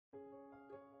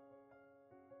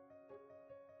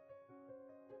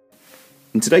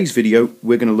In today's video,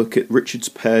 we're going to look at Richard's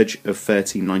Purge of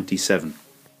 1397.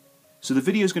 So the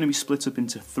video is going to be split up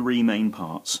into three main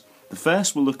parts. The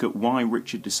first will look at why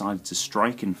Richard decided to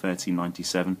strike in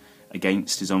 1397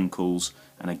 against his uncles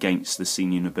and against the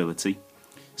senior nobility.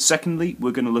 Secondly,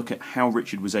 we're going to look at how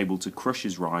Richard was able to crush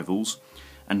his rivals.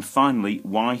 And finally,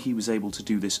 why he was able to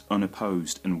do this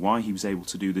unopposed and why he was able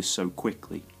to do this so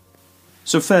quickly.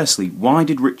 So firstly, why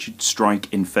did Richard strike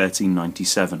in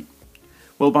 1397?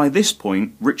 Well, by this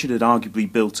point, Richard had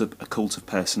arguably built up a cult of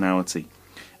personality,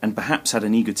 and perhaps had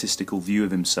an egotistical view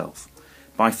of himself.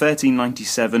 By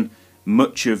 1397,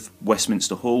 much of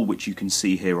Westminster Hall, which you can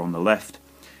see here on the left,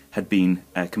 had been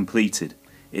completed.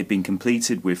 It had been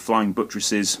completed with flying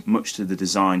buttresses, much to the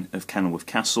design of Kenilworth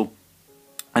Castle,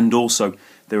 and also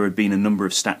there had been a number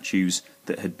of statues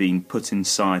that had been put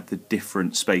inside the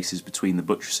different spaces between the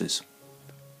buttresses.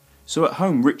 So at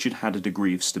home, Richard had a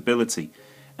degree of stability,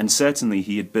 and certainly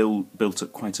he had built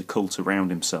up quite a cult around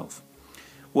himself.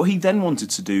 What he then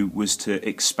wanted to do was to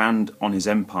expand on his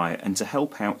empire and to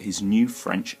help out his new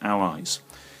French allies.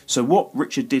 So what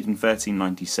Richard did in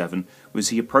 1397 was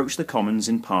he approached the Commons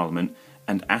in Parliament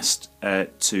and asked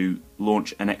to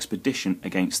launch an expedition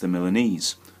against the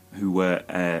Milanese, who were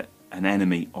an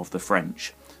enemy of the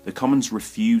French. The Commons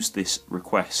refused this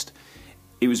request.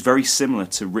 It was very similar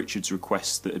to Richard's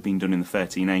requests that had been done in the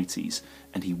 1380s,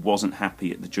 and he wasn't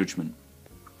happy at the judgment.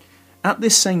 At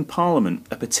this same Parliament,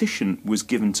 a petition was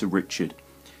given to Richard.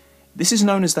 This is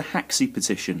known as the Haxey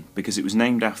Petition because it was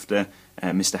named after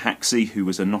Mr. Haxey, who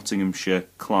was a Nottinghamshire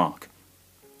clerk.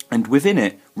 And within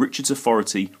it, Richard's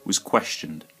authority was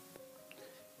questioned.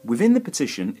 Within the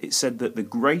petition, it said that the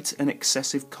great and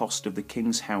excessive cost of the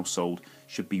king's household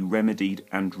should be remedied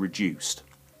and reduced.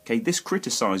 Okay, this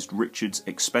criticised Richard's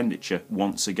expenditure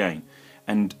once again,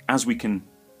 and as we can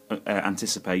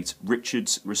anticipate,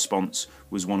 Richard's response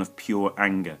was one of pure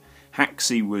anger.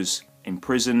 Haxey was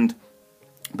imprisoned,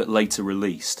 but later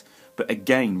released. But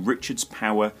again, Richard's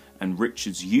power and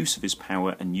Richard's use of his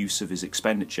power and use of his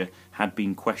expenditure had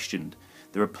been questioned.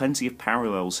 There are plenty of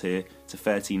parallels here to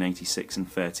 1386 and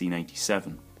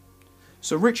 1387.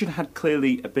 So Richard had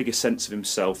clearly a bigger sense of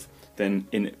himself than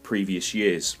in previous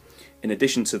years. In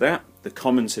addition to that, the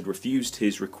Commons had refused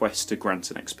his request to grant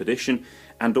an expedition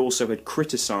and also had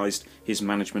criticised his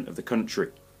management of the country.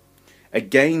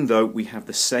 Again, though, we have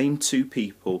the same two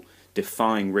people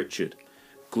defying Richard.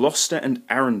 Gloucester and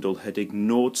Arundel had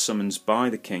ignored summons by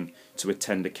the king to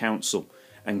attend a council,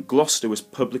 and Gloucester was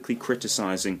publicly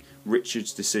criticising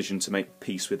Richard's decision to make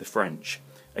peace with the French.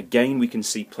 Again, we can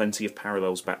see plenty of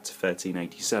parallels back to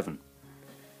 1387.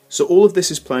 So all of this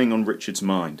is playing on Richard's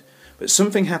mind. But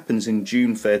something happens in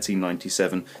June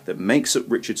 1397 that makes up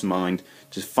Richard's mind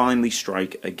to finally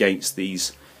strike against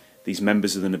these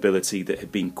members of the nobility that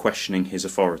had been questioning his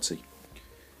authority.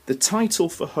 The title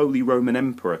for Holy Roman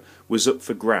Emperor was up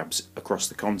for grabs across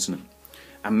the continent,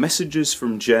 and messengers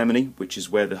from Germany, which is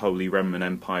where the Holy Roman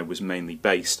Empire was mainly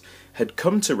based, had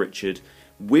come to Richard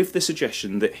with the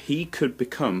suggestion that he could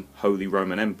become Holy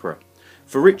Roman Emperor.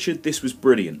 For Richard, this was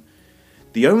brilliant.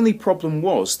 The only problem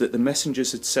was that the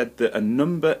messengers had said that a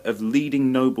number of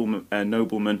leading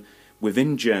noblemen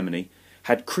within Germany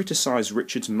had criticised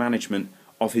Richard's management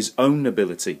of his own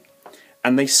nobility,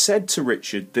 and they said to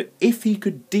Richard that if he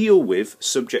could deal with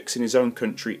subjects in his own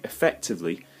country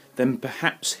effectively, then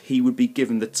perhaps he would be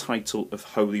given the title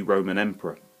of Holy Roman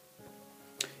Emperor.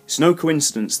 It's no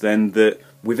coincidence then that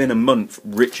within a month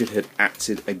Richard had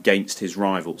acted against his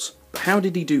rivals. But how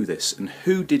did he do this, and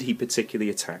who did he particularly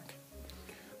attack?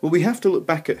 Well, we have to look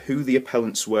back at who the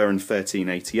appellants were in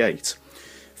 1388.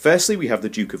 Firstly, we have the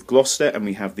Duke of Gloucester and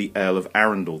we have the Earl of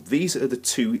Arundel. These are the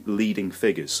two leading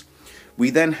figures. We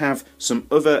then have some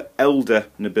other elder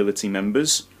nobility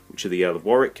members, which are the Earl of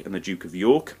Warwick and the Duke of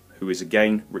York, who is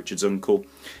again Richard's uncle.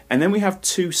 And then we have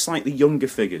two slightly younger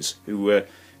figures, who were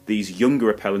these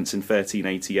younger appellants in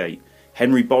 1388.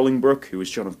 Henry Bolingbroke, who was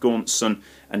John of Gaunt's son,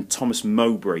 and Thomas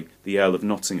Mowbray, the Earl of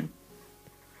Nottingham.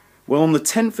 Well, on the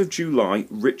 10th of July,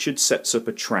 Richard sets up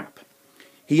a trap.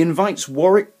 He invites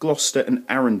Warwick, Gloucester and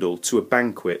Arundel to a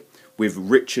banquet, with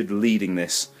Richard leading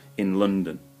this in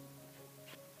London.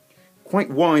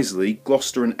 Quite wisely,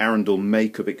 Gloucester and Arundel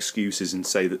make up excuses and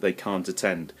say that they can't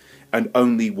attend, and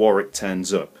only Warwick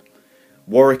turns up.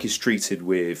 Warwick is treated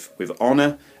with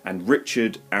honour, and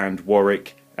Richard and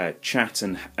Warwick chat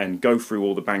and go through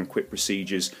all the banquet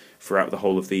procedures throughout the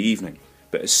whole of the evening.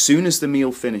 But as soon as the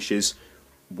meal finishes,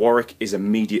 Warwick is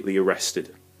immediately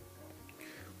arrested.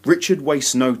 Richard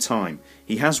wastes no time.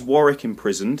 He has Warwick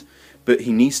imprisoned, but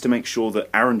he needs to make sure that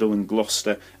Arundel and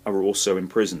Gloucester are also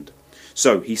imprisoned.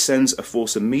 So he sends a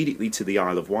force immediately to the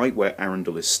Isle of Wight, where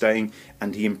Arundel is staying,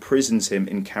 and he imprisons him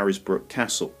in Carisbrooke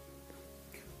Castle.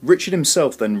 Richard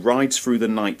himself then rides through the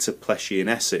night to Pleshy in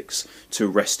Essex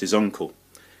to arrest his uncle.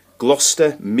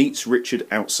 Gloucester meets Richard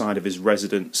outside of his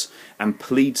residence and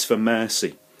pleads for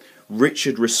mercy.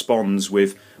 Richard responds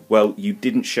with, "Well, you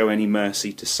didn't show any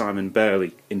mercy to Simon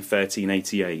Burley in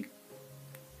 1388.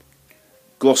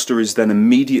 Gloucester is then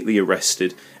immediately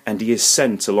arrested, and he is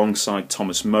sent alongside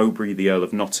Thomas Mowbray, the Earl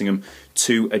of Nottingham,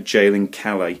 to a jail in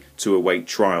Calais to await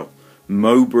trial.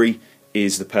 Mowbray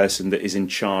is the person that is in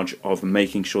charge of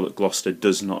making sure that Gloucester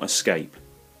does not escape.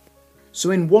 So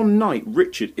in one night,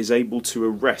 Richard is able to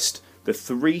arrest the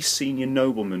 3 senior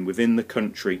noblemen within the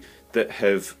country that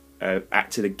have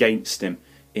acted against him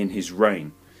in his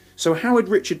reign. So how had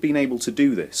Richard been able to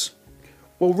do this?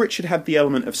 Well, Richard had the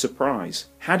element of surprise.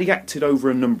 Had he acted over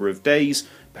a number of days,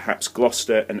 perhaps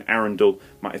Gloucester and Arundel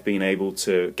might have been able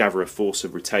to gather a force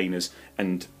of retainers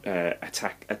and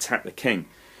attack the king.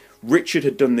 Richard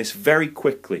had done this very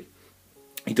quickly.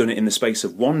 He'd done it in the space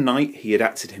of one night. He had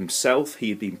acted himself. He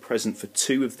had been present for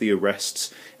 2 of the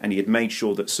arrests, and he had made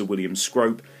sure that Sir William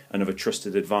Scrope, another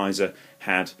trusted advisor,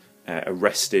 had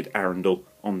arrested Arundel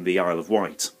on the Isle of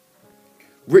Wight.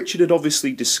 Richard had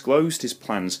obviously disclosed his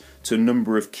plans to a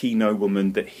number of key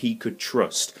noblemen that he could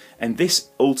trust, and this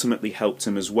ultimately helped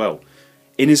him as well.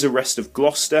 In his arrest of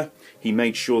Gloucester, he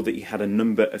made sure that he had a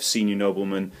number of senior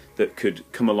noblemen that could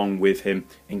come along with him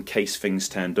in case things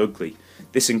turned ugly.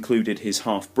 This included his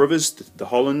half-brothers, the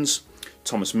Hollands,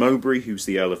 Thomas Mowbray, who's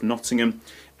the Earl of Nottingham,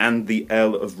 and the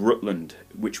Earl of Rutland,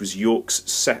 which was York's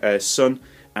son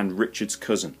and Richard's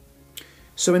cousin.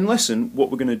 So in lesson, what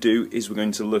we're going to do is we're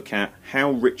going to look at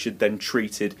how Richard then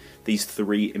treated these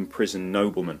 3 imprisoned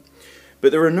noblemen.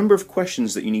 But there are a number of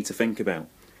questions that you need to think about.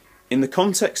 In the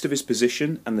context of his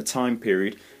position and the time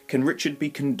period, can Richard be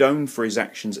condoned for his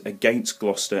actions against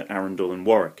Gloucester, Arundel and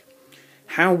Warwick?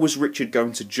 How was Richard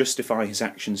going to justify his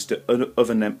actions to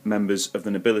other members of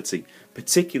the nobility,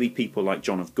 particularly people like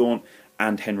John of Gaunt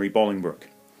and Henry Bolingbroke?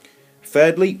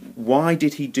 Thirdly, why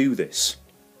did he do this?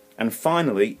 And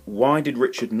finally, why did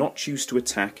Richard not choose to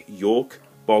attack York,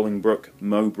 Bolingbroke,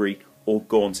 Mowbray or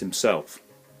Gaunt himself?